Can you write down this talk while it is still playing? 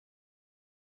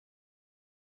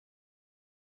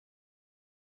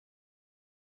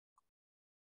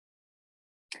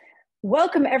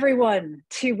Welcome everyone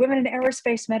to Women in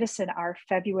Aerospace Medicine, our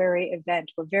February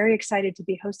event. We're very excited to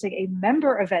be hosting a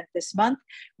member event this month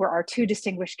where our two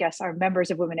distinguished guests are members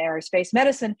of Women in Aerospace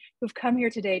Medicine who've come here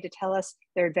today to tell us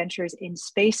their adventures in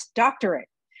space doctoring.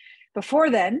 Before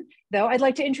then, though, I'd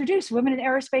like to introduce Women in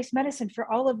Aerospace Medicine for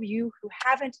all of you who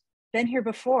haven't been here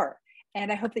before. And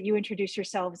I hope that you introduce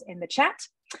yourselves in the chat.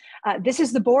 This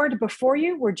is the board before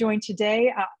you. We're joined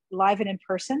today live and in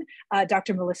person,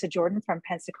 Dr. Melissa Jordan from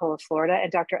Pensacola, Florida,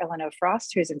 and Dr. Eleanor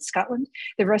Frost, who's in Scotland.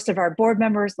 The rest of our board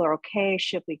members, Laurel Kay,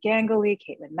 Shipley Ganguly,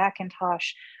 Caitlin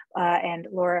McIntosh, and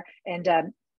Laura, and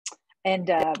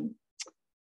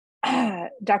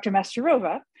Dr.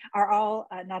 Masterova are all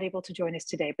not able to join us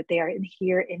today, but they are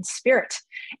here in spirit.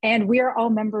 And we are all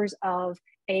members of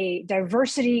a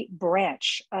diversity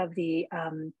branch of the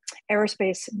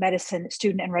Aerospace Medicine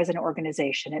Student and Resident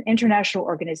Organization, an international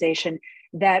organization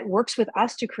that works with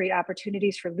us to create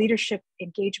opportunities for leadership,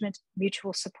 engagement,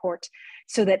 mutual support,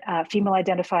 so that female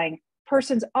identifying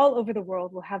persons all over the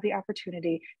world will have the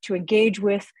opportunity to engage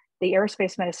with the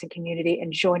aerospace medicine community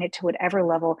and join it to whatever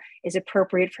level is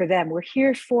appropriate for them. We're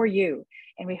here for you,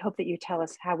 and we hope that you tell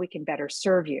us how we can better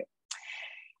serve you.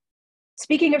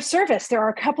 Speaking of service, there are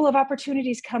a couple of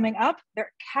opportunities coming up. There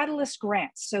are Catalyst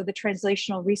grants. So the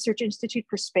Translational Research Institute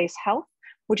for Space Health,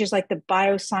 which is like the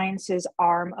biosciences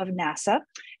arm of NASA,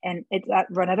 and it's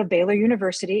run out of Baylor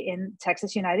University in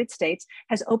Texas, United States,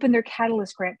 has opened their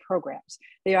Catalyst grant programs.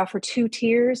 They offer two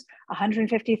tiers,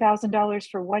 $150,000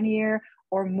 for 1 year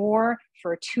or more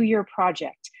for a 2-year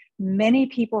project. Many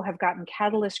people have gotten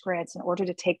Catalyst grants in order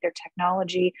to take their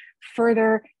technology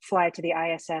further, fly to the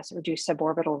ISS, or do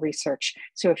suborbital research.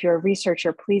 So if you're a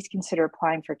researcher, please consider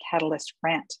applying for Catalyst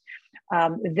grant.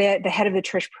 The head of the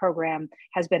TRISH program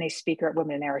has been a speaker at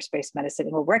Women in Aerospace Medicine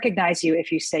and will recognize you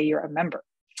if you say you're a member.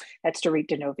 That's Dorit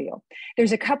DeNovio.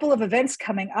 There's a couple of events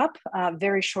coming up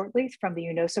very shortly from the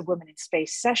UNOSA Women in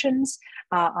Space sessions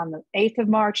on the 8th of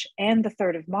March and the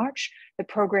 3rd of March. The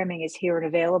programming is here and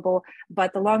available,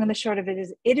 but the long and the short of it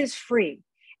is free.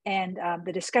 And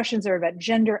the discussions are about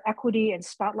gender equity and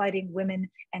spotlighting women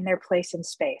and their place in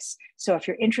space. So if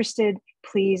you're interested,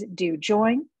 please do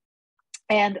join.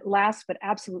 And last but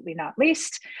absolutely not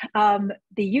least,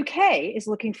 the UK is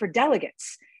looking for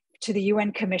delegates to the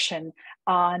UN Commission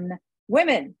on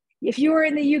Women. If you are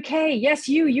in the UK, yes,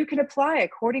 you can apply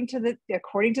according to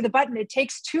the button. It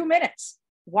takes 2 minutes.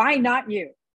 Why not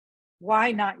you?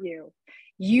 Why not you?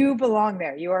 You belong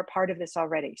there. You are part of this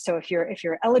already. So if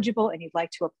you're eligible and you'd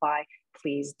like to apply,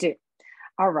 please do.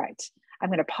 All right. I'm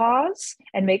going to pause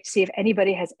and see if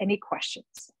anybody has any questions.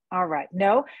 All right.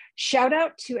 No. Shout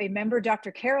out to a member, Dr.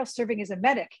 Carroll, serving as a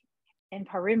medic in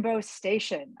Parimbo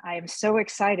Station. I am so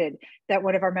excited that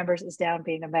one of our members is down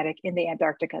being a medic in the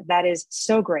Antarctica. That is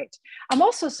so great. I'm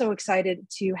also so excited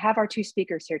to have our two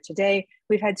speakers here today.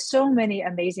 We've had so many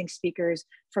amazing speakers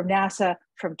from NASA,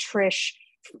 from TRISH,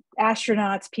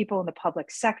 astronauts, people in the public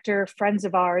sector, friends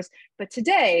of ours. But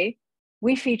today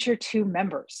we feature two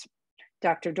members,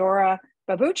 Dr. Dora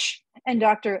Babuch and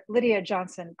Dr. Lydia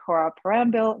Johnson Cora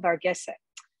Parambil Varghese,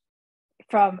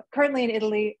 from currently in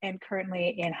Italy and currently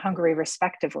in Hungary,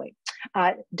 respectively.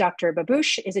 Dr.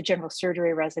 Babuch is a general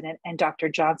surgery resident, and Dr.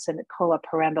 Johnson Kola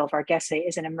Parambil Varghese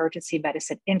is an emergency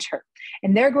medicine intern.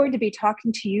 And they're going to be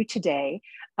talking to you today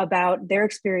about their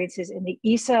experiences in the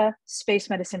ESA space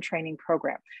medicine training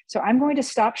program. So I'm going to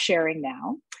stop sharing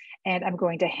now, and I'm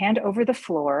going to hand over the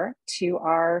floor to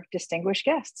our distinguished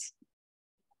guests.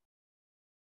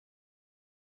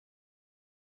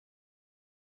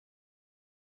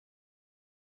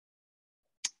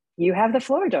 You have the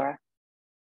floor, Dora.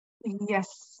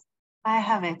 Yes, I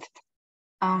have it.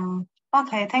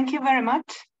 Okay, thank you very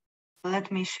much.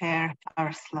 Let me share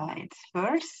our slides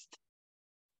first.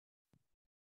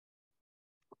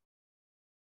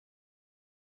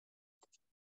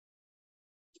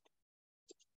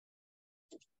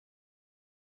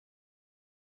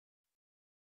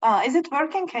 Is it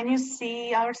working? Can you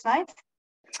see our slides?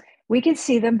 We can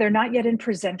see them. They're not yet in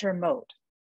presenter mode.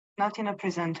 Not in a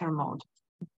presenter mode.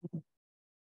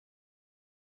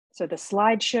 So the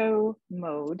slideshow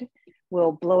mode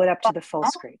will blow it up to the full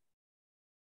screen.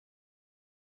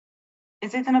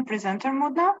 Is it in a presenter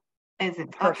mode now? Is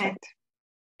it? Perfect. Okay.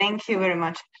 Thank you very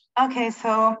much. Okay,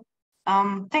 so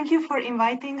thank you for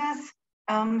inviting us,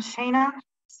 Shana.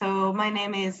 So my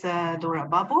name is Dora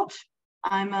Babuch.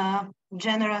 I'm a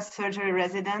general surgery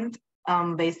resident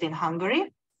based in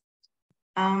Hungary.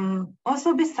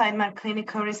 Also, beside my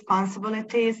clinical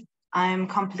responsibilities, I'm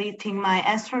completing my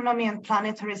astronomy and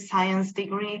planetary science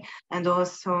degree, and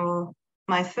also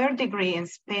my third degree in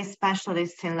space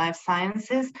specialist in life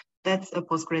sciences. That's a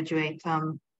postgraduate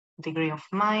degree of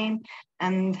mine.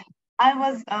 And I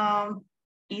was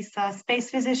ESA space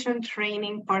physician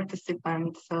training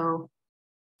participant. So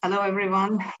hello,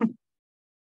 everyone.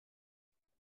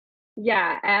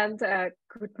 Yeah, and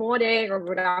good morning or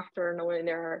good afternoon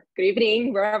or good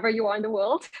evening, wherever you are in the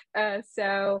world.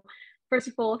 So first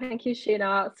of all, thank you,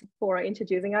 Sheena, for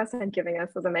introducing us and giving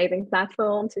us this amazing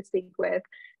platform to speak with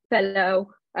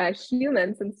fellow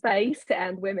humans in space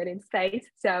and women in space.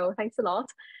 So thanks a lot.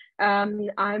 I'm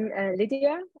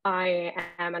Lydia. I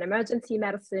am an emergency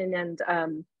medicine and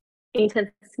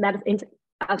intensive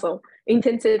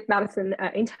medicine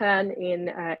intern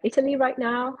in Italy right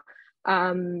now.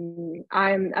 I'm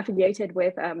affiliated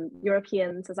with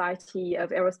European Society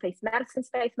of Aerospace Medicine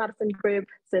Space Medicine Group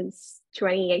since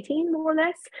 2018, more or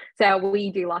less. So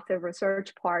we do lots of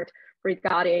research part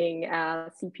regarding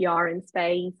CPR in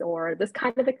space or this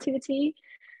kind of activity.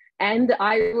 And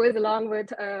I was along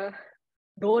with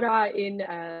Dora in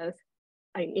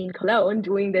Cologne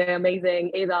doing the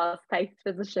amazing ESA space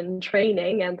physician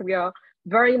training, and we are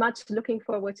very much looking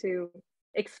forward to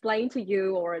explain to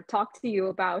you or talk to you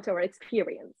about our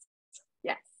experience.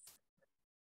 Yes.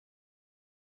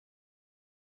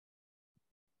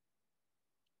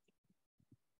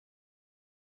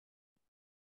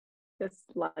 This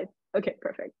slide. Okay,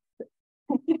 perfect.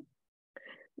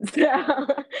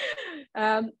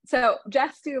 So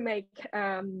just to make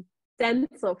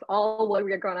sense of all what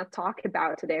we're going to talk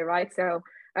about today, right? So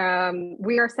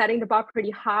we are setting the bar pretty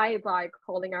high by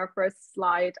calling our first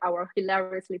slide our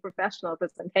hilariously professional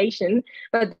presentation,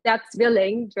 but that's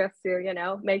willing just to, you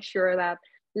know, make sure that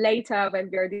later when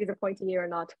we're disappointing you or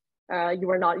not,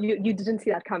 you didn't see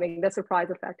that coming, the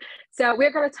surprise effect. So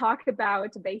we're going to talk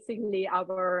about basically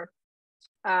our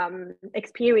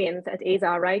experience at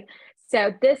ESA, right?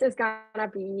 So this is gonna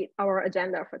be our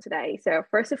agenda for today. So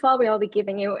first of all, we'll be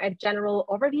giving you a general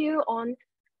overview on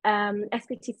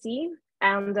SPTC,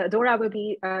 and Dora will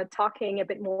be talking a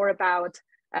bit more about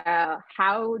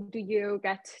how do you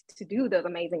get to do this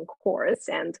amazing course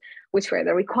and which were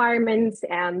the requirements,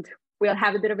 and we'll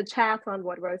have a bit of a chat on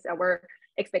what was our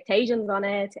expectations on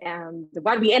it and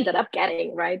what we ended up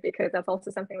getting, right? Because that's also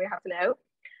something we have to know.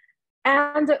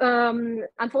 And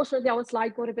unfortunately, our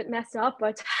slide got a bit messed up,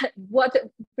 but what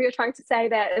we're trying to say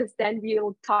there is then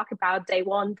we'll talk about day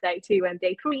 1, day 2, and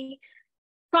day 3,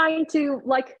 trying to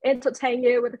like entertain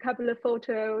you with a couple of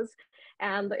photos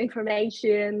and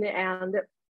information, and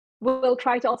we'll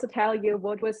try to also tell you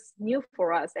what was new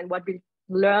for us and what we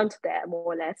learned there,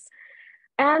 more or less.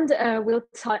 And we'll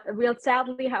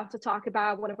sadly have to talk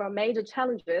about one of our major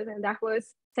challenges, and that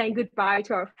was saying goodbye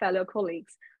to our fellow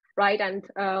colleagues. Right, and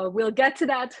we'll get to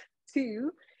that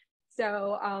too.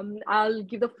 So I'll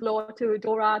give the floor to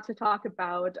Dora to talk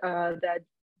about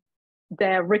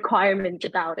the requirements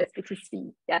about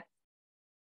SPTC. Yeah.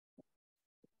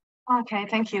 Okay,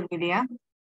 thank you, Lydia.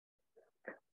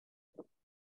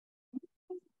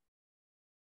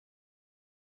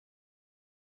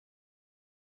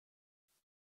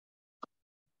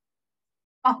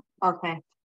 Oh, okay.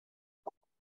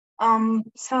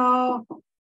 So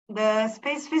the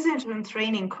Space Physician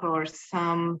Training course,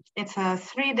 it's a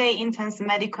 3-day intense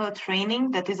medical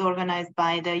training that is organized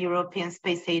by the European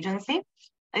Space Agency.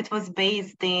 It was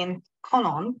based in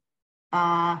Cologne,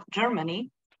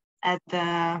 Germany, at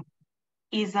the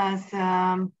ESA's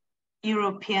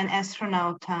European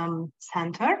Astronaut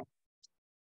Center.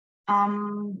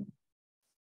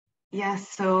 Yes,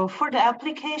 so for the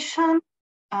application,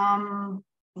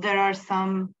 there are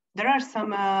some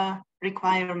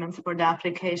requirements for the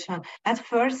application. At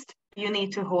first, you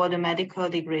need to hold a medical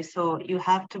degree. So you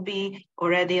have to be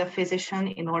already a physician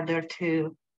in order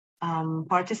to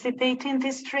participate in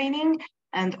this training.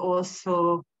 And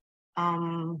also,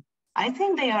 I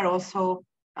think they are also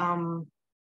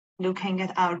looking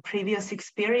at our previous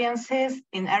experiences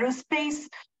in aerospace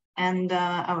and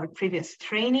our previous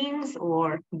trainings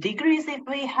or degrees if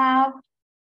we have,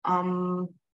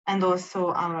 and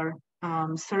also our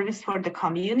service for the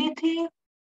community.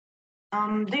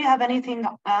 Do you have anything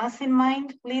else in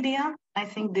mind, Lydia? I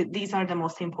think that these are the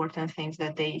most important things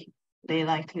that they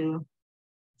like to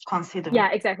consider.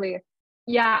 Yeah, exactly.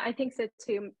 Yeah, I think so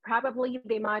too. Probably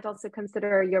they might also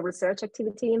consider your research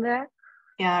activity in there.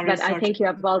 Yeah, but I think you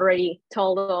have already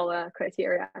told all the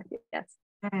criteria. Yes.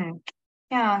 Mm-hmm.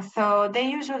 Yeah, so they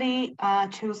usually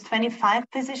choose 25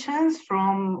 physicians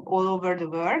from all over the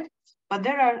world, but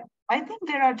I think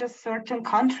there are just certain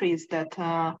countries that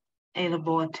are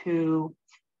able to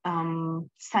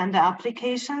send the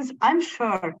applications. I'm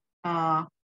sure. I'm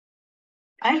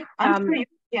sure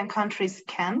European countries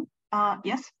can.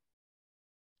 Yes.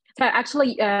 So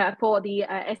actually, for the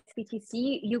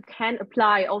SBTC, you can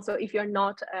apply also if you're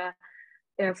not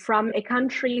from a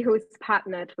country who is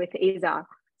partnered with ESA.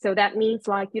 So that means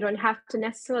like you don't have to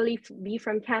necessarily be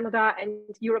from Canada and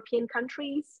European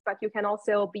countries, but you can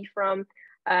also be from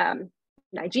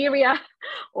Nigeria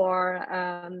or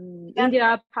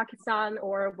India, Pakistan,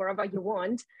 or wherever you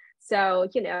want. So,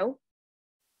 you know,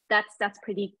 that's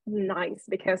pretty nice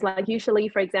because like usually,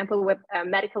 for example, with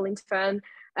medical intern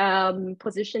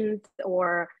positions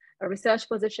or research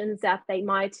positions that they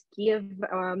might give,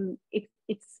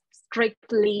 it's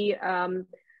strictly,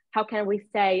 how can we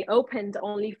say, opened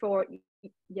only for,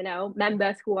 you know,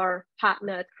 members who are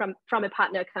partnered from a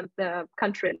partner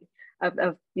country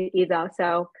of ESA.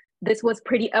 So this was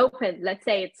pretty open, let's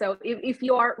say it. So if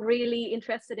you are really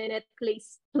interested in it,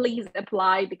 please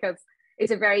apply because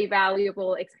it's a very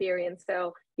valuable experience.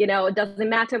 So, you know, it doesn't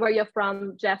matter where you're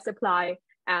from, just apply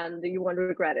and you won't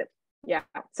regret it. Yeah,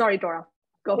 sorry, Dora,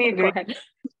 go ahead.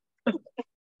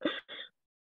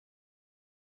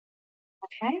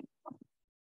 Okay.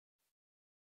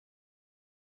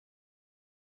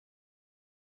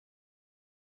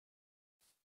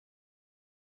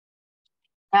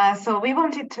 So we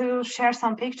wanted to share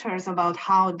some pictures about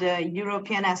how the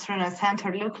European Astronaut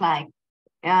Center look like.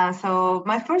 Yeah, so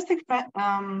my first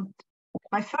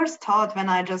thought when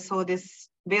I just saw this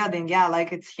building, yeah,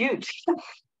 like it's huge.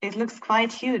 It looks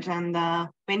quite huge. And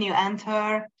when you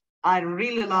enter, I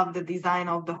really love the design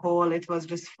of the hall. It was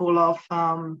just full of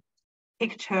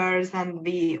pictures, and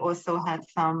we also had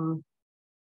some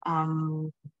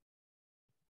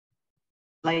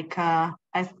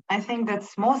I think that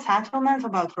small settlement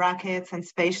about rockets and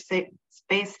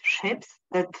spaceships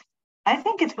that I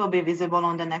think it will be visible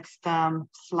on the next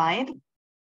slide.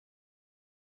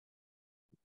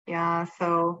 Yeah,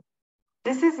 so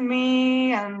this is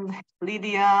me and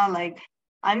Lydia, like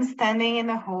I'm standing in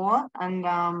the hall and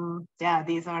yeah,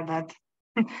 these are that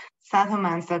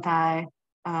settlements that I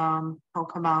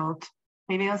talked about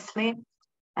previously.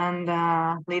 And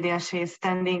Lydia, she's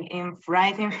standing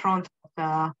right in front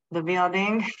of the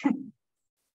building.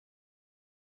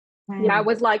 Yeah, I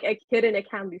was like a kid in a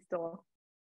candy store.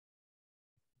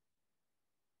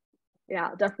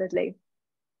 Yeah, definitely.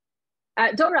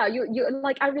 Dora, you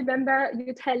like, I remember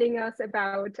you telling us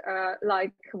about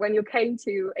like when you came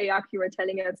to AAC, you were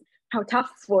telling us how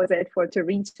tough was it to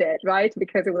reach it, right?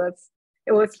 Because it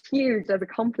was huge as a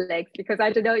complex. Because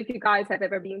I don't know if you guys have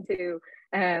ever been to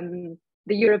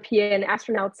the European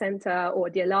Astronaut Center or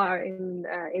DLR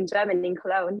in Germany, in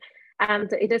Cologne.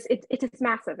 And it is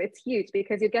massive. It's huge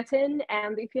because you get in,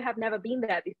 and if you have never been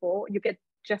there before, you get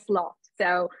just lost.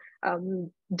 So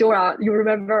Dora,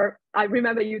 I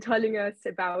remember you telling us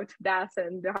about that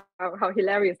and how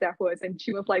hilarious that was. And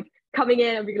she was like coming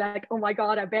in and being like, oh my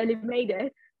God, I barely made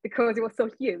it because it was so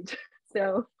huge.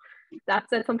 So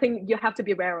that's something you have to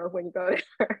be aware of when you go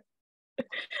there.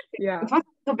 Yeah. It was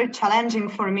a bit challenging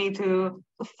for me to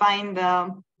find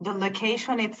the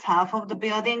location itself of the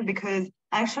building, because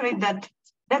actually that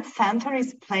center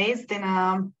is placed in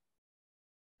a,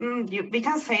 we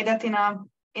can say that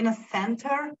in a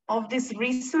center of these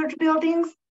research buildings.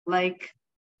 Like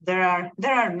there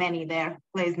are many there,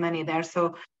 placed many there.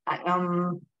 So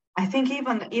I think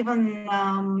even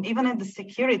at the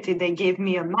security, they gave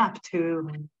me a map to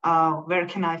where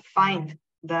can I find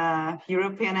the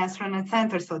European Astronaut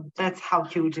Center. So that's how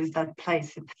huge is that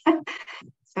place.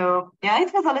 So yeah,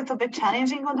 it was a little bit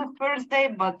challenging on the first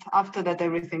day, but after that,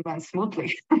 everything went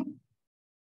smoothly.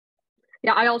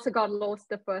 Yeah, I also got lost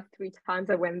the first 3 times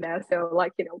I went there. So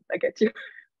like, you know, I get you.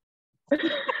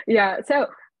 Yeah. So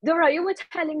Dora, you were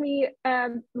telling me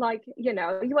like, you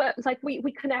know, you were like,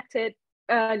 we connected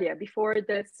earlier before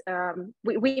this.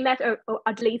 We met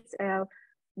at least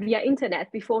via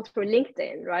internet before through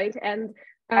LinkedIn, right? And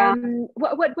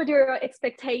what were your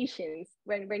expectations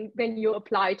when you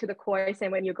applied to the course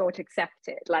and when you got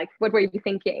accepted? Like, what were you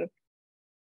thinking?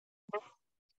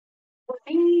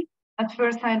 At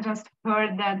first, I just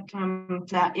heard that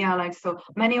yeah, like so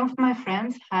many of my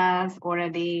friends has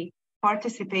already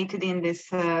participated in this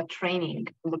training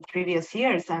in the previous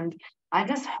years, and I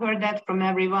just heard that from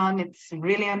everyone. It's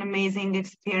really an amazing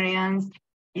experience.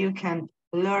 You can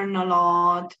learn a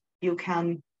lot. You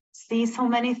can see so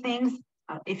many things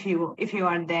if you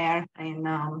are there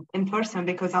in person.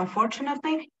 Because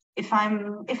unfortunately, if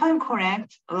I'm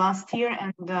correct, last year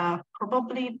and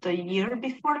probably the year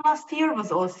before last year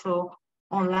was also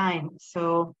online.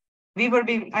 So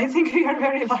I think we are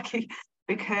very lucky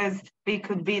because we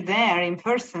could be there in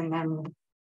person and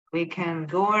we can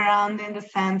go around in the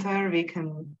center. We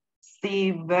can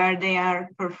see where they are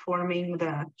performing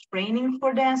the training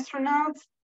for the astronauts.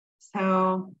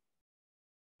 So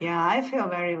Yeah, I feel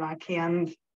very lucky.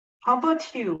 And how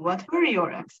about you? What were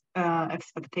your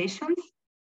expectations?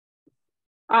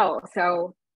 Oh,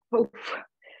 oof.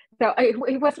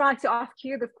 It was nice to ask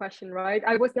you this question, right?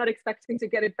 I was not expecting to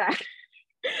get it back.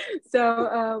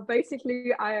 So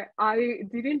basically, I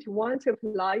didn't want to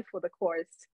apply for the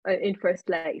course in first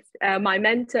place. My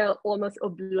mentor almost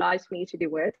obliged me to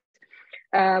do it.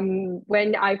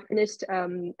 When I finished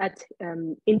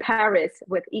in Paris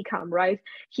with Ecom, right?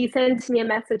 He sent me a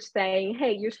message saying,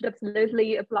 "Hey, you should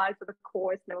absolutely apply for the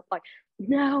course." And I was like,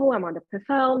 "No, I'm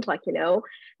underperformed." Like, you know,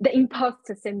 the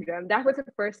imposter syndrome. That was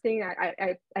the first thing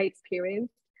I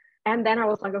experienced. And then I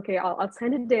was like, "Okay, I'll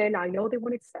send it in. I know they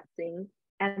weren't accepting."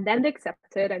 And then they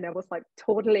accepted, and I was like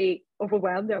totally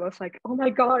overwhelmed. I was like, "Oh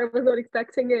my God, I was not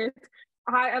expecting it.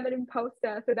 I am an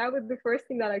imposter." So that was the first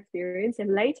thing that I experienced.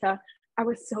 And later, I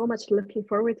was so much looking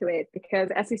forward to it because,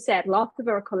 as you said, lots of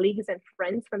our colleagues and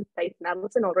friends from Space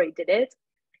Medicine already did it.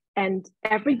 And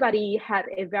everybody had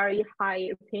a very high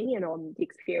opinion on the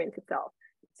experience itself.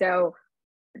 So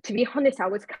to be honest, I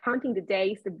was counting the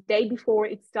days. The day before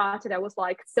it started, I was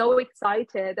like so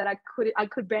excited that I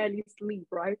could barely sleep,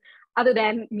 right? Other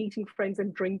than meeting friends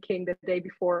and drinking the day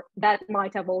before, that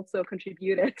might have also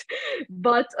contributed.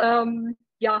 But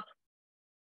yeah,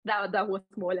 that was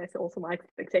more or less also my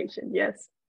expectation. Yes,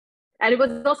 and it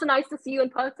was also nice to see you in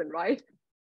person, right?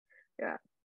 Yeah.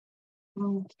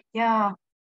 Yeah.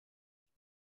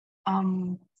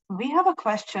 We have a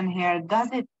question here. Does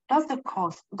the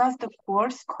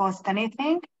course cost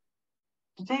anything?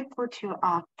 Do they put you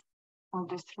up for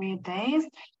the 3 days?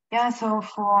 Yeah, so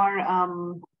for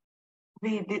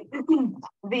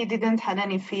we didn't had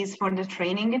any fees for the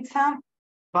training itself,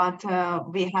 but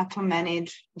we had to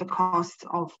manage the cost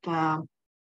of the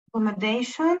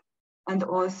accommodation and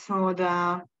also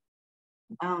the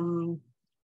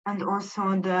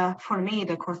for me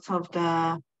the cost of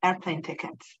the airplane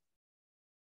tickets.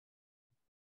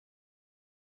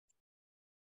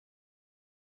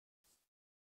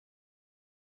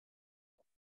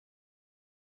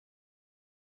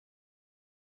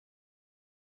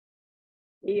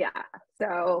 Yeah,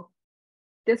 so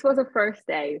this was the first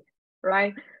day,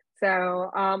 right? So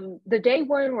the day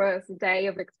one was the day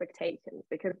of expectations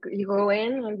because you go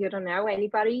in and you don't know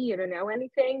anybody, you don't know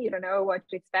anything, you don't know what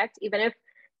to expect. Even if,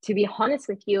 to be honest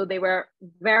with you, they were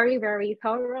very, very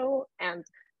thorough and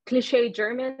cliche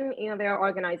German in their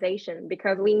organization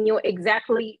because we knew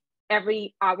exactly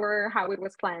every hour how it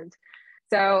was planned.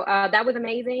 So that was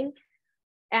amazing.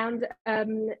 And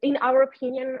in our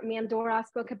opinion, me and Dora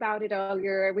spoke about it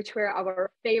earlier, which were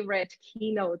our favorite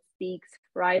keynote speaks,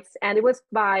 right? And it was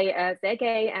by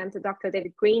Sergey and Dr.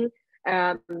 David Green.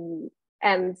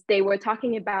 And they were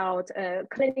talking about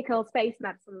clinical space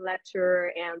medicine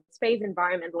lecture and space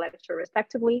environment lecture,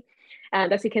 respectively.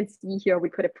 And as you can see here, we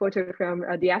put a photo from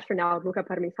the astronaut Luca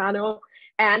Parmisano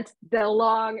and the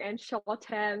long and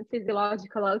short-term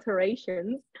physiological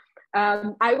alterations.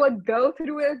 I would go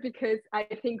through it because I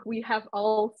think we have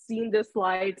all seen the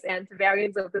slides and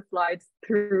variants of the slides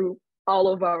through all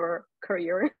of our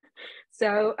career.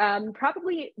 So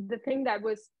probably the thing that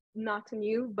was not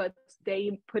new, but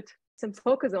they put some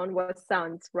focus on was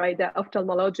SUNS, right? The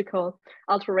ophthalmological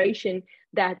alteration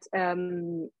that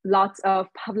lots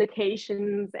of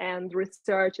publications and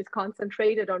research is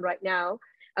concentrated on right now.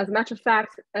 As a matter of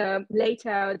fact,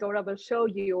 later Dora will show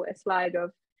you a slide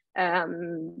of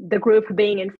the group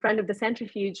being in front of the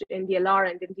centrifuge in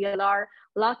DLR, and in DLR,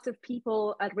 lots of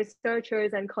people,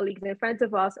 researchers and colleagues in front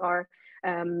of us are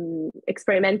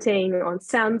experimenting on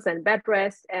SUNS and bed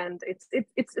rest, and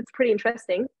it's pretty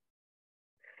interesting.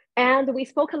 And we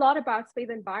spoke a lot about space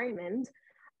environment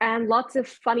and lots of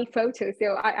funny photos.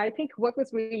 So I think what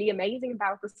was really amazing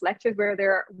about this lecture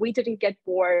were we didn't get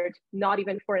bored, not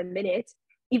even for a minute,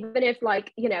 even if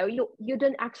like, you know, you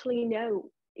don't actually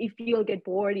know if you'll get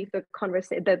bored, if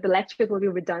the lectures will be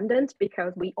redundant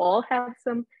because we all have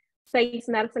some space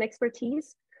medicine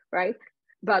expertise, right?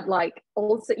 But like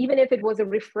also, even if it was a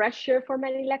refresher for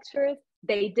many lecturers,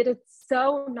 they did it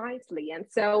so nicely and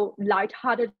so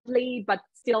lightheartedly, but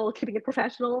still keeping it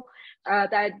professional,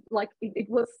 that like it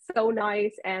was so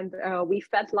nice. And we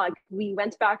felt like we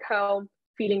went back home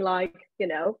feeling like, you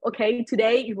know, okay,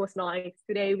 today it was nice.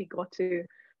 Today we got to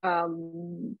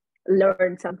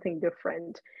learn something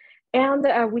different. And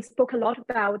we spoke a lot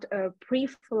about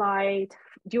pre-flight,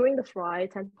 during the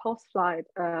flight, and post-flight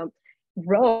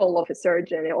role of a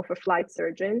surgeon, of a flight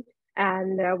surgeon.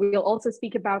 And we'll also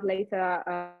speak about later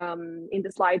in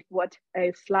the slide what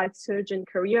a flight surgeon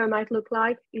career might look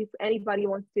like if anybody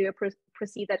wants to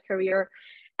proceed that career.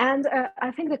 And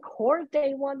I think the core of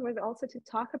day one was also to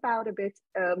talk about a bit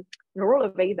the role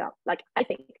of ESA. Like, I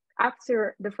think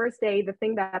after the first day, the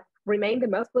thing that remained the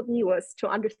most with me was to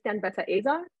understand better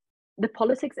ESA, the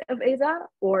politics of ESA,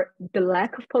 or the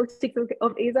lack of politics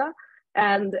of ESA,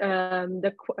 and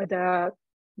the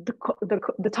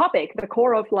topic, the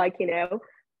core of, like,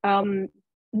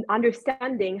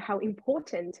 understanding how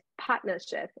important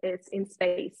partnership is in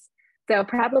space. So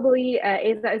probably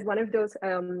ESA is one of those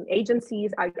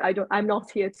agencies. I'm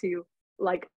not here to,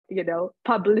 like, give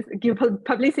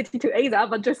publicity to ESA,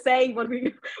 but just saying what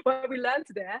we learned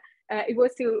there. It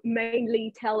was to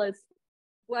mainly tell us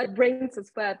what brings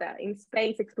us further in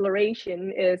space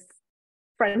exploration is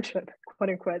friendship,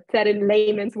 quote unquote, said in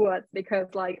layman's words, because,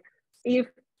 like, if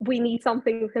we need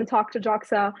something, we can talk to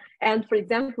JOXA. And for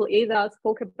example, ESA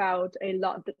spoke about a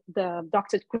lot, the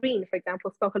Dr. Green, for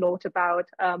example, spoke a lot about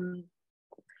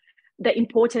the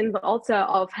importance also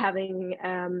of having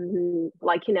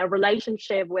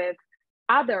relationship with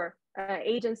other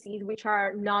agencies which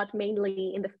are not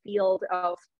mainly in the field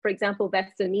of, for example,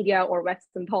 Western media or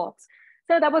Western thoughts.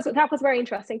 So that was very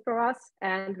interesting for us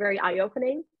and very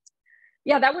eye-opening.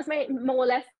 Yeah, that was more or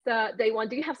less day one.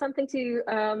 Do you have something to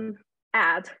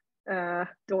add,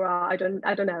 Dora? I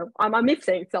don't know. I'm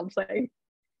missing something.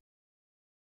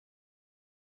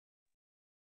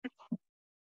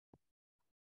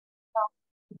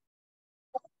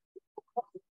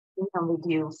 With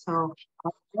you. So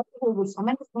with so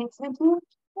many things with you.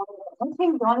 I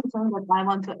think the only thing that I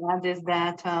want to add is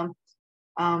that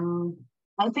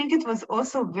I think it was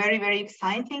also very, very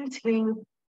exciting to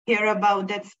hear about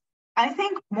that. I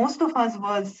think most of us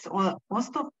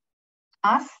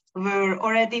were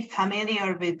already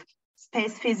familiar with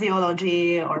space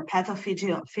physiology or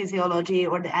pathophysiology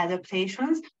or the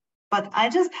adaptations, but I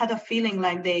just had a feeling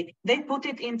like they put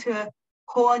it into a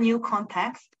whole new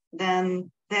context.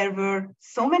 Then there were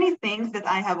so many things that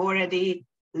I have already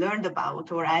learned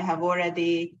about or I have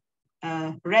already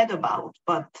read about,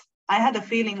 but I had a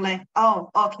feeling like, oh,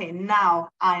 okay, now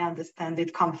I understand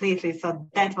it completely. So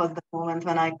that was the moment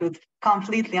when I could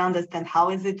completely understand how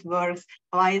is it works,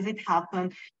 why is it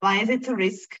happen, why is it a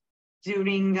risk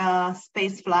during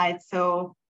space flight.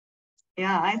 So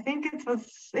yeah, I think it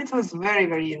was very,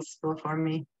 very useful for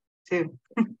me too.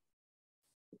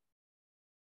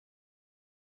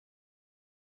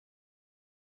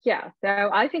 Yeah,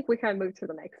 so I think we can move to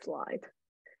the next slide.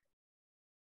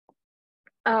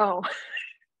 Oh,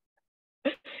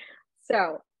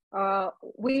 so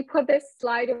we put this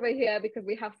slide over here because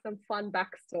we have some fun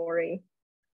backstory.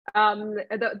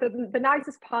 The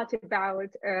nicest part about,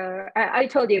 I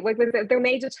told you, what was the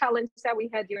major challenge that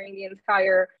we had during the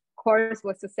entire course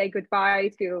was to say goodbye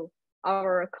to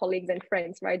our colleagues and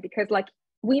friends, right? Because, like,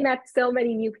 we met so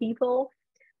many new people,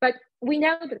 but we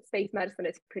know that space medicine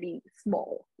is pretty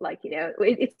small. Like,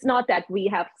 it's not that we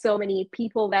have so many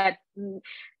people that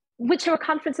whichever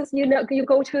conferences you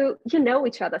go to,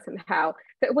 each other somehow.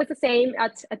 So it was the same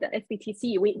at the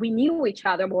SBTC. We knew each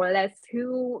other more or less.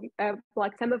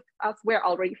 Like, some of us were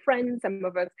already friends. Some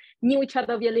of us knew each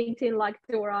other via LinkedIn, like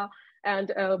Dora,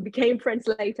 and became friends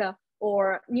later,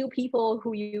 or new people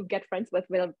who you get friends with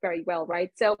very well, right?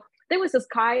 So there was this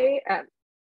guy.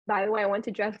 By the way, I want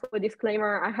to just for a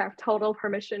disclaimer, I have total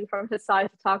permission from his side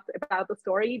to talk about the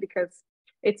story because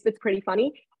it's pretty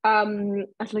funny,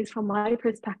 at least from my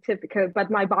perspective, but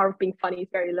my bar of being funny is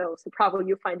very low, so probably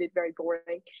you find it very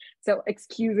boring. So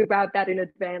excuse about that in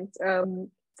advance.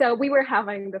 So we were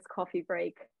having this coffee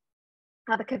break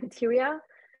at the cafeteria,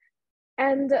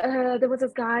 and there was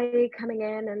this guy coming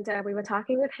in, and we were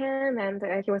talking with him, and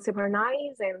he was super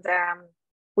nice, and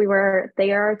we were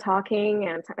there talking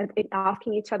and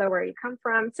asking each other where you come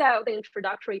from. So the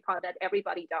introductory part that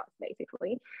everybody does,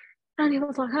 basically. And he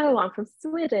was like, oh, I'm from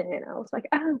Sweden. And I was like,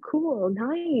 oh, cool,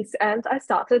 nice. And I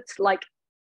started, like,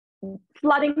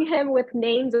 flooding him with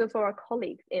names of our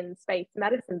colleagues in space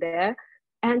medicine there.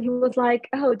 And he was like,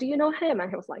 oh, do you know him? And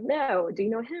he was like, no. Do you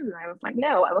know him? And I was like,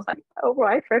 no. I was like, oh,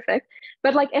 right, perfect.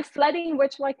 But, like, a flooding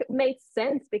which, like, made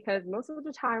sense, because most of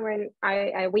the time when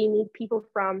we meet people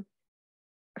from,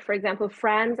 for example,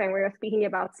 France, and we're speaking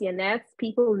about CNS,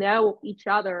 people know each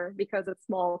other because it's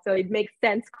small. So it makes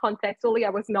sense contextually. I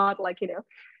was not like,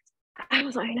 I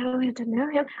was like, no, I didn't know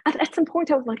him. At some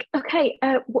point, I was like, okay,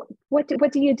 what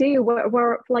do you do?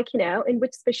 Where, like, in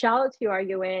which specialty are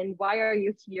you in? Why are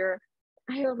you here?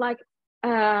 I was like,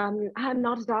 I'm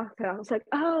not a doctor. I was like,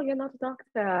 oh, you're not a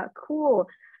doctor. Cool.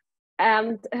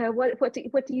 And what do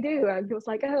you do? And he was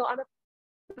like, oh, I'm a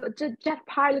jet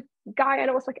pilot guy, and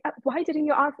I was like, why didn't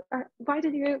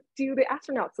you do the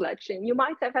astronaut selection? You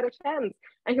might have had a chance.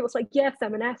 And he was like, yes,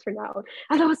 I'm an astronaut.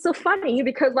 And that was so funny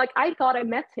because like I thought I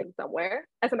met him somewhere.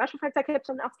 As a matter of fact, I kept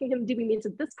on asking him, do we meet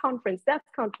at this conference, that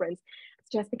conference? It's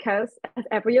just because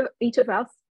as each of us,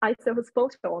 I saw his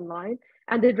photo online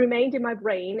and it remained in my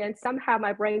brain, and somehow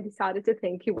my brain decided to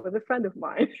think he was a friend of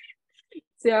mine.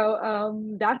 So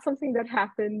that's something that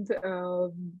happened.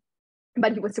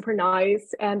 But he was super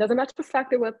nice. And as a matter of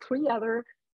fact, there were 3 other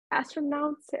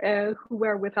astronauts who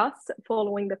were with us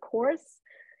following the course.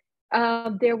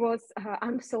 There was,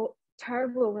 I'm so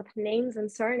terrible with names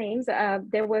and surnames.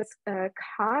 There was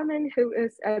Carmen, who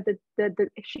is,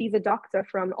 she's a doctor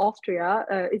from Austria,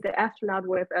 is the astronaut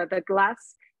with the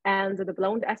glass and the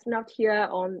blonde astronaut here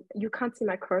on, you can't see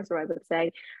my cursor, I would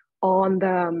say, on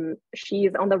the, she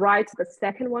is on the right, the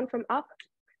second one from up.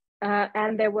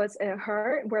 And there was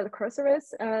her, where the cursor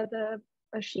is,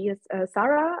 she is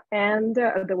Sarah, and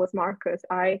there was Marcus.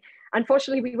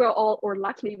 Unfortunately, we were all, or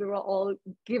luckily, we were all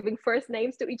giving first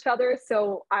names to each other,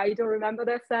 so I don't remember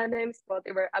their surnames, but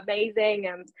they were amazing,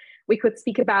 and we could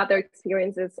speak about their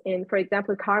experiences in, for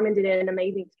example, Carmen did an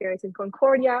amazing experience in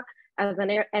Concordia as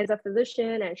a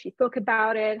physician, and she spoke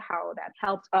about it, how that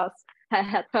helped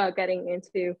her getting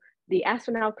into the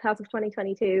astronaut class of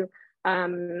 2022.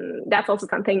 That's also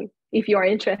something, if you are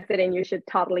interested in, you should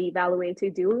totally evaluate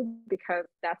to do, because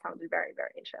that sounded very,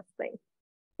 very interesting.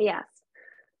 Yes.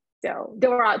 So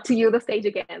Dora, to you the stage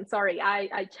again. Sorry,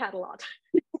 I chat a lot.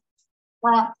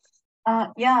 Well,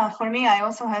 yeah, for me, I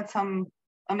also had some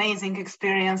amazing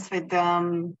experience with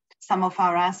some of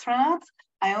our astronauts.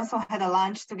 I also had a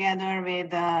lunch together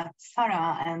with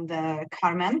Sarah and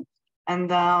Carmen, and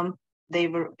we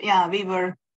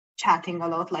were chatting a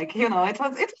lot, like, you know, it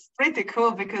was pretty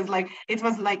cool, because like it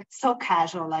was like so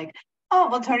casual, like, oh,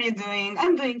 what are you doing?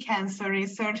 I'm doing cancer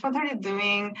research. What are you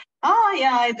doing? Oh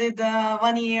yeah, I did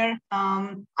 1 year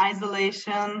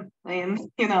isolation in,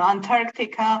 you know,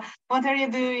 Antarctica. What are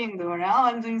you doing, Dora? Oh,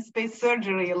 I'm doing space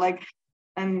surgery. Like,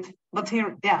 but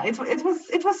here, yeah, it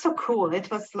was so cool. It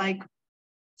was like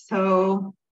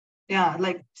so, yeah,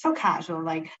 like so casual,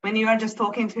 like when you are just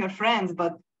talking to your friends,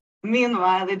 but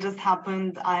meanwhile, it just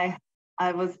happened, I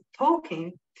was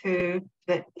talking to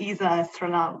the ESA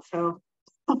astronaut. So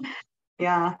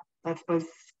yeah, that was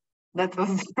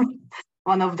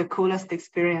one of the coolest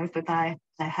experience that I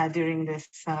had during this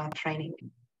training.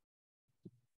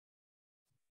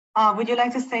 Would you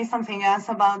like to say something else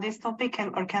about this topic,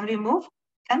 or can we move?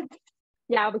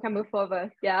 Yeah, we can move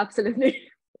forward. Yeah,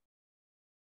 absolutely.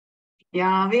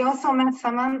 Yeah, we also met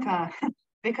Samantha.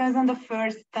 Because on the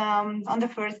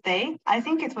first day, I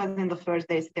think it was in the first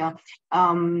day still,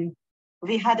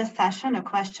 we had a session, a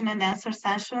question and answer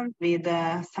session with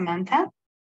Samantha,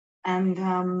 and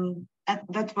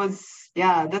that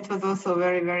was also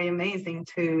very, very amazing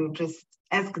to just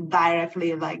ask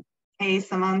directly, like, hey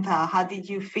Samantha, how did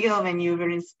you feel when you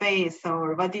were in space,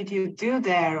 or what did you do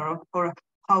there, or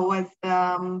how was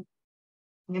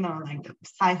you know, like the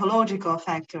psychological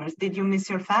factors? Did you miss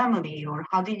your family, or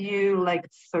how did you like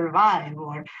survive,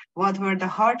 or what were the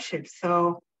hardships?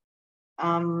 So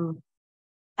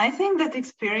I think that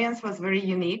experience was very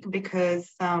unique,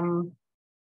 because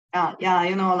yeah,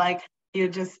 you know, like you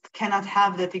just cannot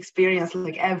have that experience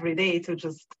like every day to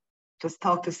just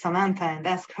talk to Samantha and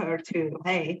ask her to,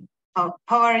 hey, how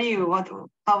are you?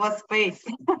 How was space?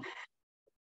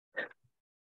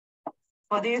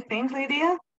 What do you think,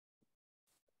 Lydia?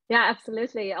 Yeah,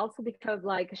 absolutely. Also because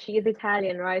like she is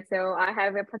Italian, right? So I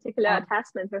have a particular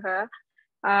attachment to her.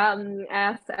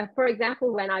 As for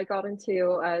example, when I got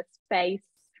into a space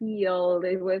field,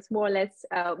 it was more or less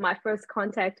my first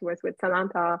contact was with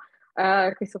Samantha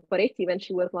Cristoforetti when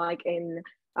she was like in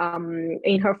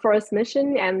her first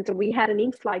mission, and we had an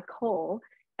in-flight call,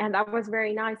 and that was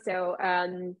very nice. So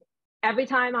every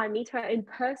time I meet her in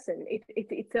person,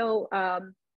 it's so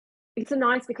it's so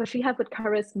nice, because she has that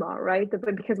charisma, right?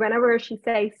 Because whenever she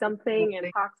says something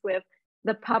and talks with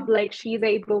the public, she's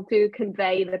able to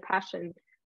convey the passion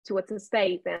towards the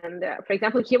space. And for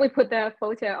example, here we put the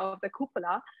photo of the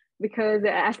cupola, because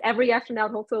as every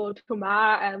astronaut, also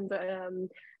Thomas and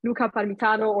Luca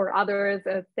Parmitano or others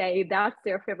say that's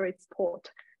their favorite spot,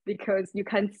 because you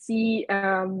can see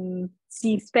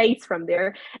space from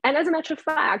there. And as a matter of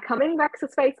fact, coming back to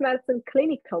space medicine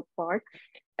clinical part,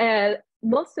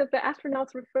 most of the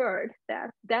astronauts referred that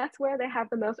that's where they have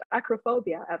the most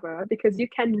acrophobia ever, because you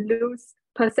can lose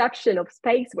perception of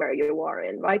space where you are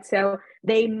in, right? So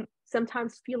they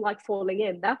sometimes feel like falling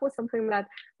in. That was something that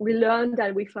we learned,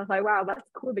 and we felt like, wow, that's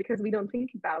cool, because we don't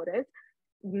think about it.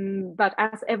 But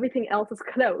as everything else is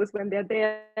closed, when they're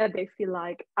there, they feel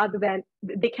like other than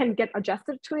they can get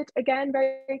adjusted to it again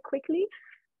very quickly.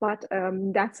 But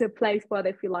that's a place where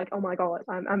they feel like, oh my God,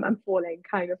 I'm falling,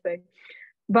 kind of thing.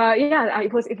 But yeah,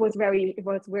 it was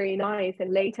very nice.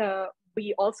 And later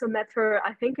we also met her.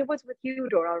 I think it was with you,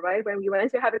 Dora, right? When we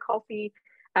went to have a coffee,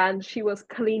 and she was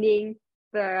cleaning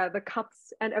the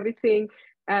cups and everything.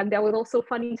 And that was also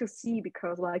funny to see,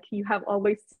 because like you have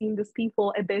always seen these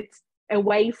people a bit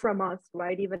away from us,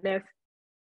 right? Even if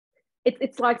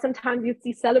it's like sometimes you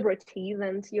see celebrities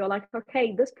and you're like,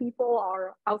 okay, these people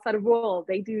are outside of the world.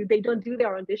 They don't do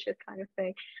their own dishes, kind of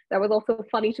thing. That was also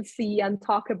funny to see and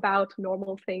talk about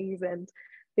normal things. And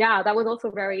yeah, that was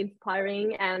also very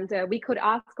inspiring. And we could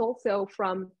ask also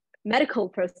from medical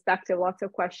perspective lots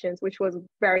of questions, which was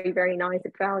very, very nice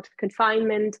about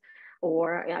confinement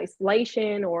or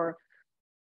isolation or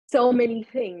so many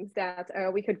things that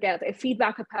we could get a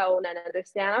feedback upon and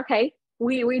understand, okay,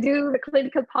 we do the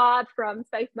clinical part from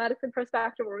space medicine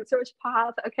perspective or research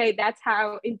path. Okay, that's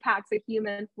how it impacts a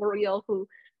human for real who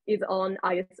is on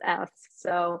ISS.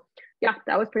 So yeah,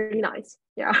 that was pretty nice.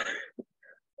 Yeah.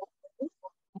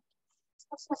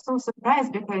 I'm so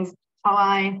surprised because how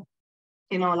I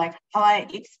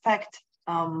expect,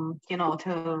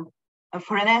 to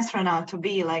for an astronaut to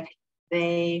be like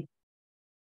I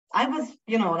was,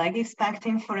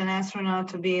 expecting for an astronaut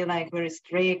to be like very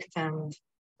strict and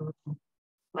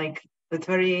like it's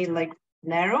very like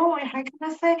narrow, I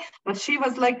can say. But she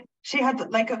had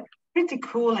like a pretty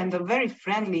cool and a very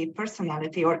friendly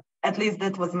personality, or at least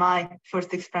that was my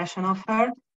first expression of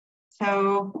her.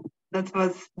 So that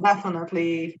was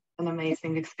definitely an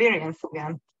amazing experience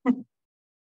again.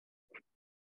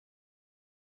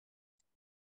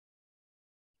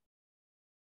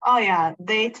 Oh yeah,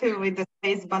 day 2 with the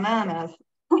space bananas.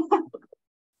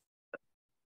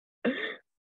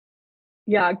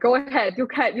 Yeah, go ahead. You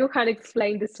can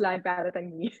explain this slide better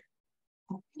than me.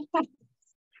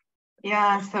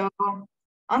 Yeah, so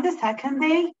on the second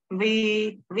day,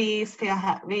 we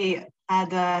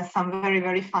had some very,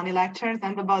 very funny lectures,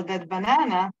 and about that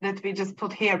banana that we just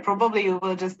put here. Probably you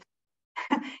will just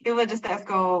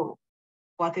ask, oh,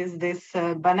 what is this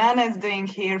banana is doing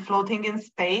here floating in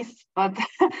space? But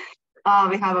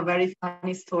we have a very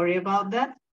funny story about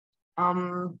that.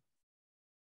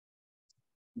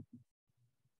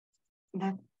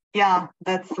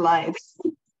 That slide.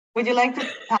 Would you like to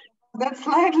talk about that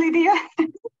slide, Lydia?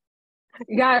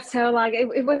 Yeah, so like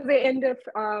it was the end of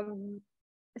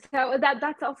so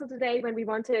that's also the day when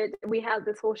we had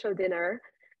the social dinner.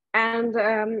 And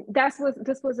this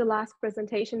was the last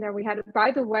presentation that we had.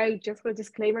 By the way, just for a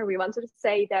disclaimer, we wanted to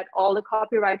say that all the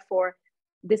copyright for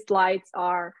the slides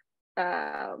are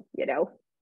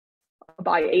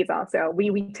by ESA. So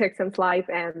we took some slides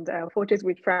and photos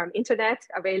from internet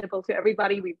available to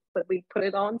everybody. We put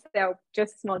it on. So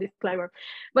just small disclaimer.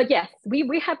 But yes,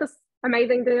 we had this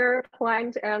amazing dinner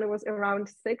planned, and it was around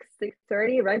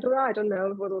 6:30, right, Dora? I don't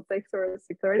know if it was 6 or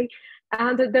 6:30.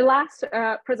 And the last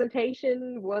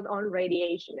presentation was on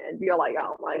radiation, and we were like,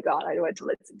 oh my God, I don't want to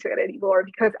listen to it anymore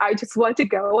because I just want to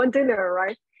go on dinner,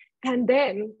 right? And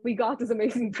then we got this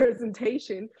amazing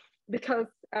presentation because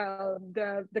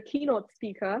the keynote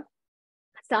speaker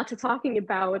started talking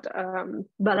about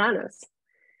bananas.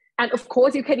 And of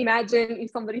course, you can imagine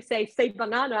if somebody says, say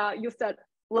banana, you start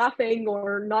laughing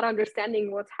or not understanding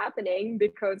what's happening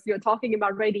because you're talking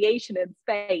about radiation in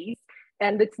space.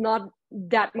 And it's not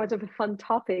that much of a fun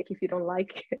topic if you don't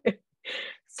like it.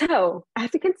 So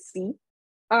as you can see,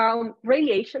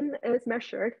 radiation is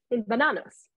measured in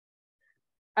bananas.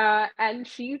 And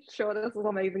she showed us this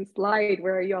amazing slide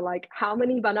where you're like, how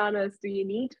many bananas do you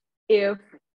need if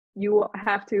you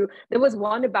have to? There was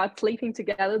one about sleeping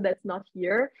together that's not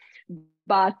here,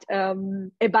 but a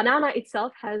banana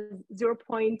itself has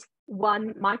 0.1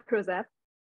 microsep.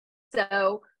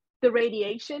 So the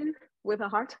radiation with a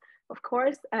heart, of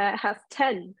course, has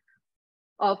 10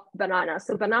 of bananas.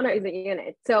 So banana is a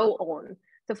unit, so on.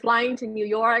 So flying to New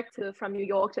York, from New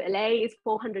York to LA is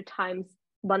 400 times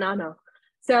banana.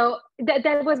 So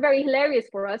that was very hilarious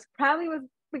for us. Probably was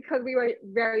because we were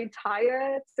very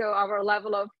tired. So our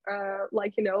level of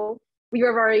we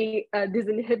were very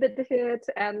disinhibited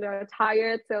and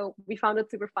tired. So we found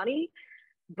it super funny.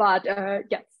 But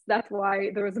yes, that's why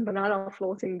there was a banana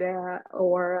floating there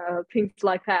or things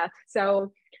like that.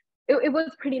 So it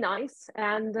was pretty nice.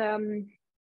 And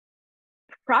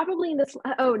probably in this,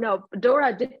 oh no,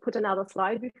 Dora did put another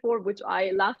slide before, which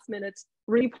I last minute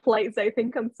replaced. I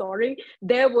think, I'm sorry.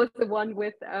 There was the one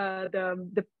with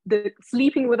the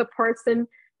sleeping with a person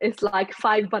is like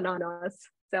 5 bananas.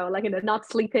 So like not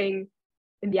sleeping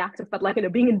in the active, but like,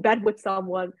 being in bed with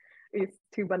someone is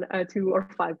 2 or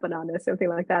 5 bananas, something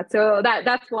like that. So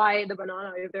that's why the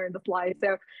banana is there in the slide.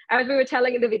 So as we were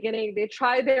telling in the beginning, they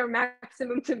try their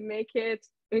maximum to make it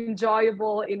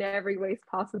enjoyable in every way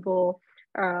possible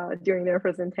during their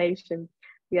presentation.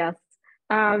 Yes.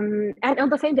 And on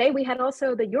the same day, we had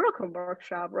also the Eurocom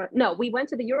workshop. Right? No, we went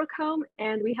to the Eurocom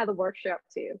and we had a workshop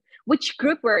too. Which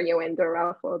group were you in,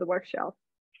 Dora, for the workshop?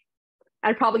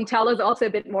 And probably tell us also a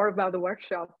bit more about the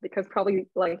workshop, because probably,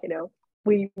 like,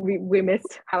 we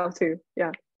missed how to,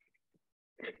 yeah.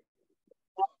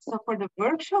 So for the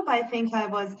workshop, I think I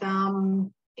was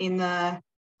in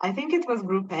I think it was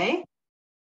group A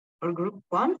or group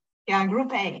 1. Yeah,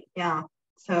 group A. Yeah.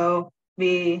 So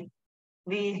we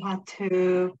had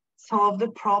to solve the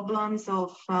problems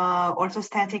of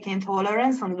orthostatic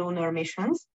intolerance on lunar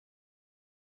missions.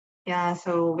 Yeah,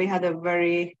 so we had a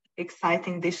very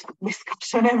exciting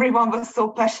discussion. Everyone was so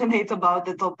passionate about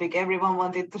the topic. Everyone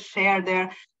wanted to share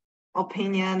their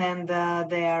opinion and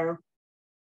their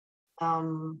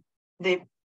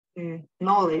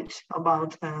knowledge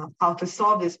about how to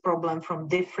solve this problem from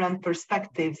different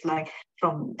perspectives, like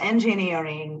from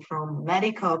engineering, from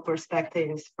medical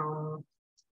perspectives, from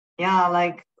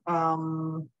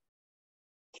from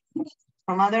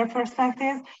other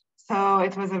perspectives. So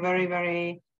it was a very,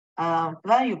 very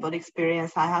valuable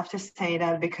experience, I have to say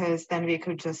that, because then we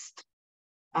could just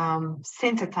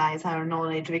synthesize our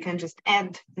knowledge. We can just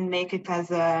add and make it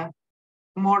as a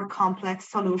more complex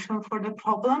solution for the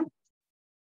problem.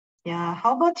 Yeah.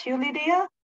 How about you, Lydia?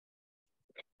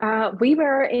 We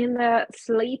were in the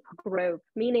sleep group,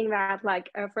 meaning that, like,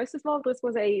 first of all, this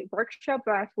was a workshop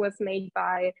that was made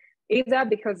by ESA,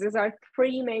 because these are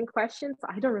 3 main questions.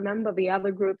 I don't remember the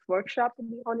other group's workshop, to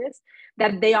be honest,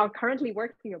 that they are currently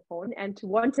working upon and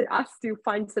wanted us to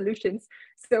find solutions.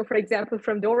 So, for example,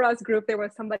 from Dora's group, there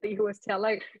was somebody who was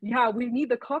telling, yeah, we need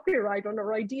the copyright on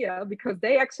our idea, because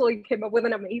they actually came up with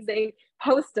an amazing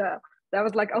poster. That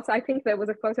was like, also, I think there was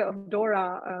a photo of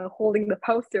Dora holding the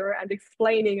poster and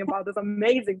explaining about this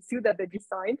amazing suit that they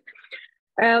designed.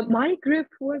 My group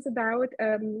was about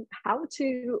how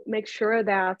to make sure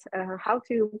that, how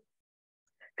to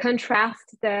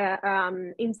contrast the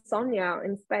insomnia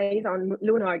in space on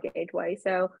Lunar Gateway.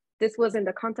 So this was in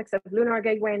the context of Lunar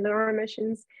Gateway and lunar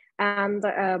missions, and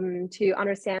to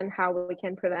understand how we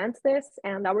can prevent this.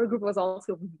 And our group was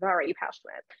also very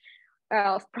passionate.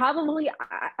 Probably,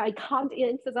 I can't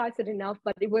emphasize it enough,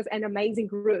 but it was an amazing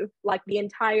group. Like, the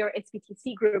entire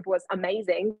SPTC group was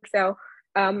amazing. So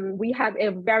we had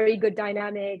a very good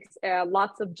dynamics,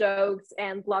 lots of jokes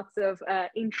and lots of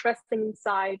interesting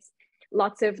insights,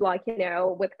 lots of, like,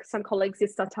 with some colleagues, you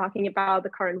start talking about the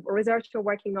current research you're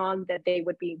working on, that they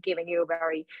would be giving you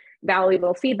very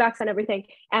valuable feedbacks and everything.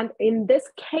 And in this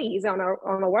case, on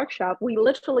a workshop, we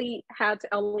literally had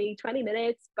only 20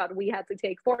 minutes, but we had to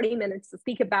take 40 minutes to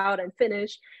speak about and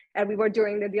finish. And we were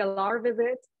during the DLR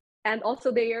visit. And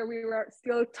also there, we were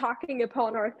still talking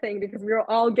upon our thing, because we were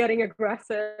all getting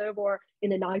aggressive, or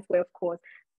in a nice way, of course,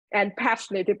 and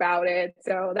passionate about it.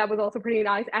 So that was also pretty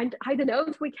nice. And I don't know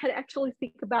if we can actually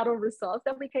speak about our results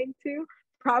that we came to.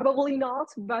 Probably not,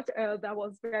 but that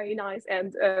was very nice.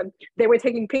 And they were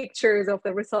taking pictures of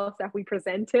the results that we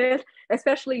presented.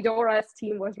 Especially Dora's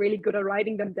team was really good at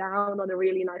writing them down on a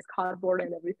really nice cardboard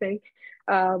and everything.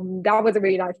 That was a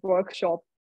really nice workshop.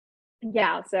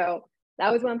 Yeah, so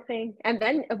that was one thing. And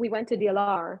then we went to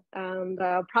DLR. And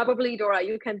probably, Dora,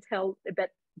 you can tell a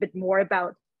bit more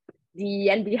about the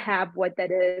NB Hub, what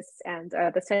that is, and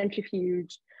the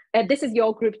centrifuge. This is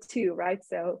your group too, right?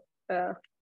 So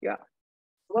yeah.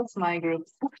 That's my group.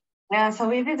 Yeah, so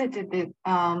we visited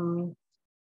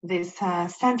this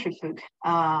centrifuge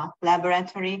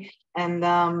laboratory, and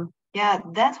yeah,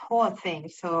 that whole thing.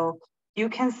 So you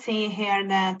can see here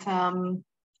that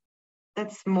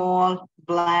that small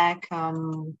black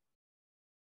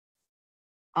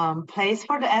place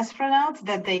for the astronauts,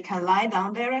 that they can lie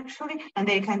down there actually, and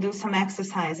they can do some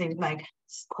exercising like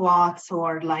squats,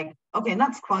 or like, okay,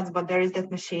 not squats, but there is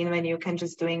that machine when you can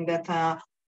just doing that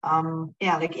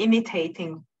yeah, like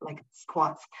imitating like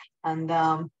squats. And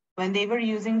when they were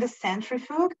using the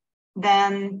centrifuge,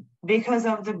 then because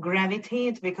of the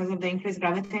gravity, because of the increased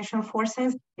gravitational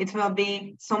forces, it will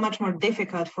be so much more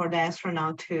difficult for the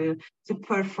astronaut to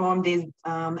perform these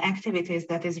activities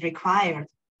that is required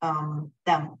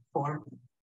them for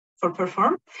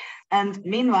perform. And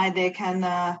meanwhile, they can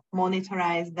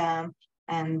monitorize them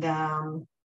and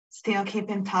still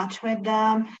keep in touch with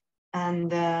them,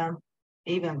 and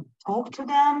even talk to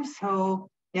them. So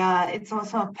yeah, it's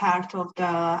also a part of the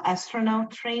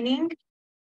astronaut training.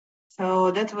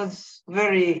 So that was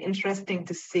very interesting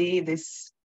to see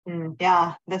this,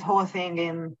 that whole thing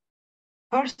in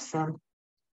person.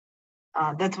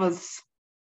 That was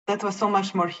so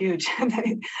much more huge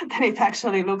than it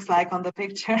actually looks like on the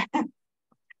picture.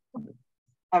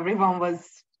 Everyone was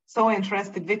so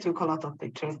interested. We took a lot of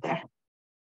pictures there.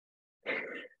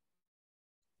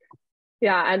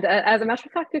 Yeah, and as a matter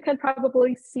of fact, you can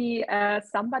probably see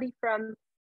somebody from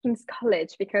King's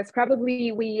College, because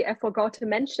probably we forgot to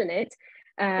mention it.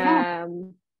 Yeah,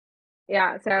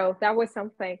 so that was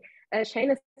something. Shane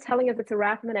is telling us it's a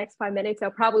wrap in the next 5 minutes, so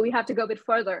probably we have to go a bit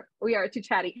further. We are too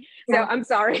chatty, so I'm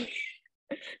sorry.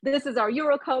 This is our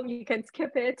Eurocom. You can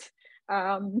skip it.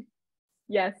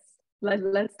 Yes,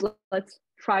 let's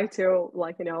try to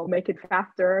make it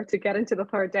faster to get into the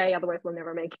third day. Otherwise, we'll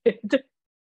never make it.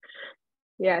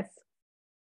 Yes.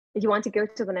 If you want to go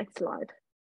to the next slide.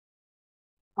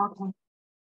 Okay.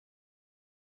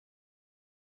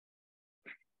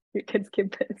 You can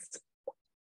skip this.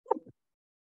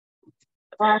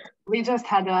 We just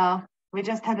had a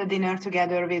dinner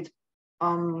together with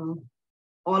all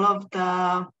of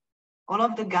the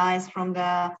guys from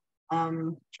the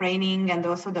training, and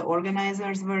also the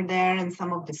organizers were there, and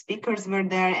some of the speakers were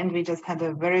there, and we just had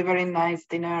a very, very nice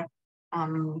dinner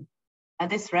at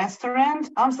this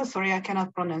restaurant. I'm so sorry, I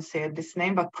cannot pronounce this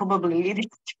name, but probably it is.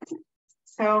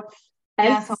 So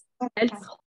yeah,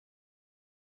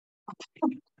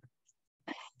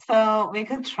 so we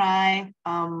could try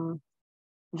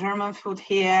German food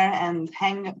here and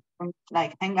hang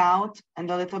out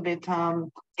and a little bit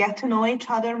get to know each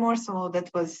other more. So that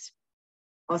was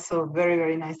also a very,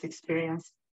 very nice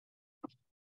experience.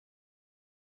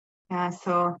 Yeah,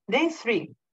 so day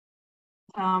 3.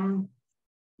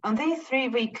 On day 3,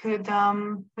 we could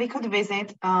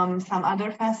visit some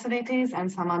other facilities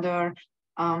and some other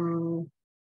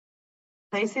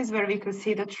places where we could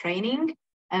see the training.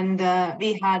 And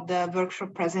we had the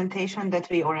workshop presentation that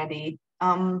we already,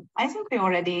 I think we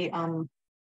already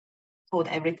told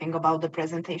everything about the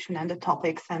presentation and the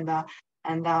topics and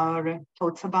our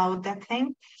thoughts about that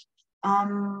thing.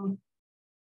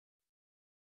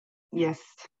 Yes,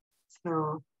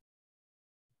 so.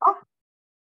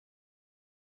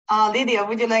 Lydia,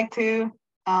 would you like to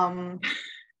tell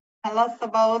us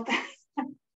about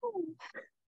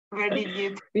where did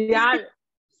you? Yeah.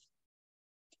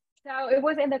 So it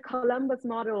was in the Columbus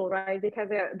model, right? Because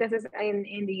this is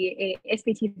in the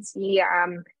SPTC at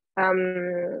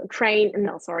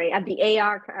the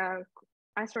AR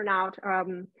astronaut,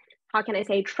 how can I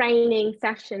say, training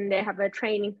session. They have a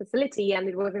training facility, and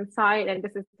it was inside, and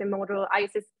this is the model,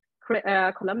 ISS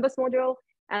Columbus module.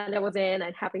 And I was in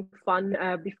and having fun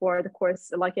before the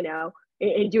course,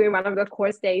 during one of the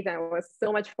course days, and it was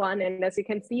so much fun. And as you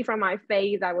can see from my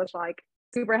face, I was like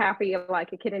super happy,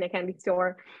 like a kid in a candy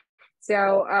store.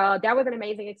 So that was an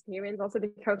amazing experience, also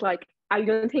because I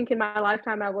don't think in my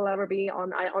lifetime I will ever be on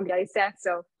the ISS.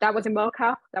 So that was a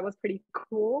mock-up. That was pretty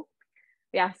cool.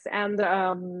 Yes,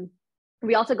 and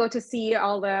we also go to see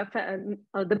all the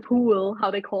pool, how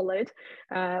they call it,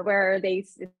 where they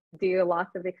do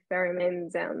lots of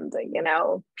experiments and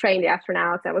train the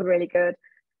astronauts. That was really good.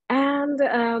 And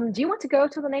do you want to go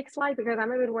to the next slide, because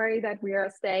I'm a bit worried that we are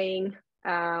staying,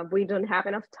 we don't have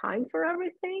enough time for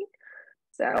everything.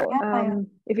 So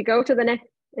if you go to the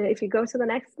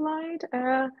next slide,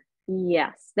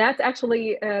 yes, that's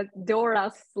actually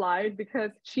Dora's slide,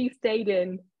 because she stayed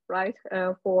in, right,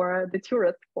 for the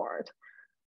tourist part.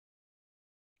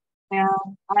 Yeah,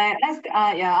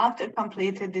 after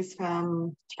completed this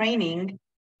training,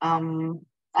 I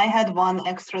had one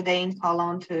extra day in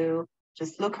Cologne to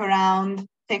just look around,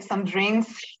 take some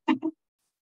drinks,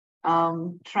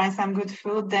 try some good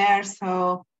food there.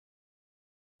 So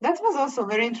that was also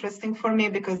very interesting for me,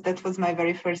 because that was my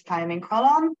very first time in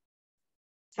Cologne.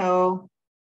 So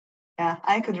yeah,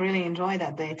 I could really enjoy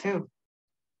that day too.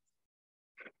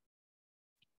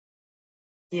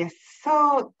 Yes,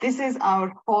 so this is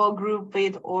our whole group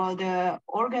with all the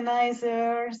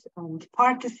organizers and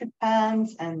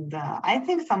participants, and I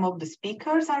think some of the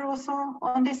speakers are also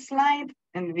on this slide,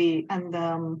 and the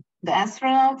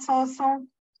astronauts also.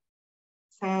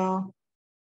 So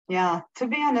yeah, to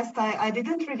be honest, I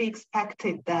didn't really expect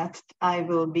it that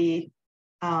we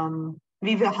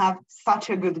will have such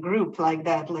a good group like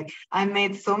that. Like, I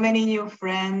made so many new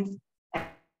friends.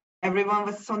 Everyone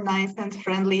was so nice and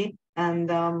friendly.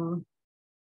 And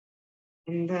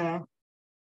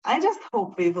I just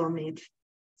hope we will meet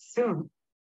soon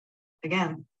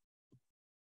again.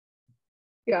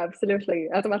 Yeah, absolutely.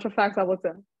 As a matter of fact, that was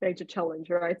a major challenge,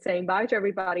 right? Saying bye to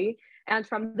everybody. And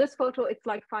from this photo, it's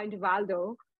like find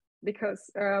Waldo.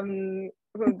 because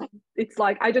it's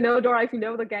like, I don't know, Dora, if you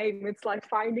know the game, it's like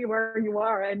finding where you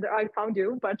are, and I found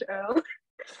you, but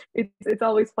it's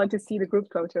always fun to see the group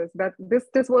photos. But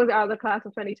this was the class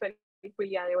of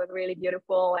 2023, and it was really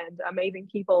beautiful and amazing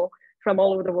people from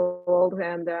all over the world.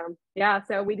 And yeah,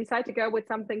 so we decided to go with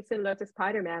something similar to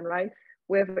Spider-Man, right?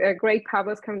 With great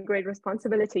powers come great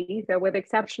responsibility. So with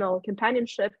exceptional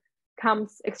companionship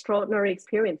comes extraordinary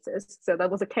experiences. So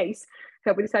that was a case.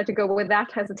 So we decided to go with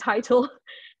that as a title.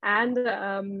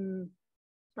 And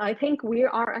I think we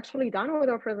are actually done with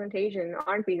our presentation,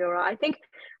 aren't we, Dora? I think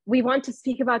we want to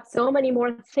speak about so many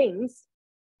more things,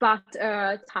 but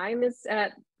time is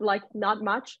like not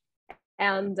much.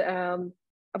 And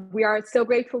we are so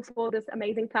grateful for this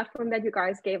amazing platform that you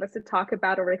guys gave us to talk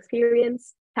about our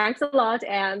experience. Thanks a lot.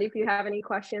 And if you have any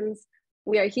questions,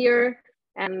 we are here.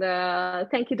 And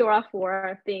thank you, Dora,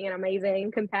 for being an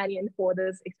amazing companion for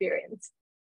this experience.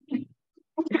 Thank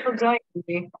you for joining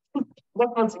me. That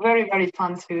was very, very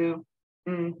fun to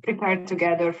prepare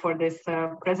together for this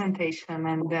presentation,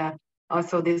 and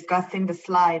also discussing the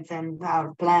slides and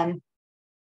our plan.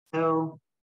 So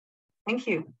thank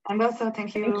you. And also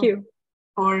thank you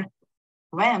for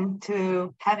Womxn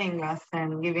to having us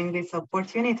and giving this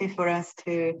opportunity for us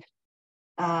to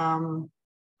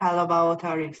tell about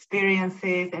our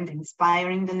experiences and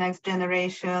inspiring the next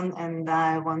generation. And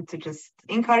I want to just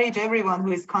encourage everyone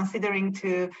who is considering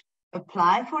to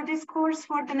apply for this course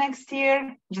for the next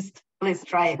year, just please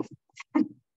try it.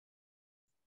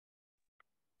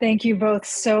 Thank you both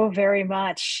so very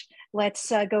much.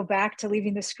 Let's go back to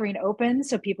leaving the screen open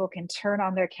so people can turn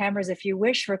on their cameras if you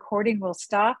wish. Recording will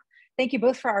stop. Thank you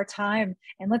both for our time.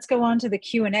 And let's go on to the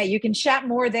Q&A. You can chat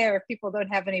more there if people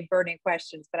don't have any burning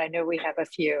questions, but I know we have a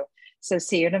few. So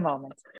see you in a moment.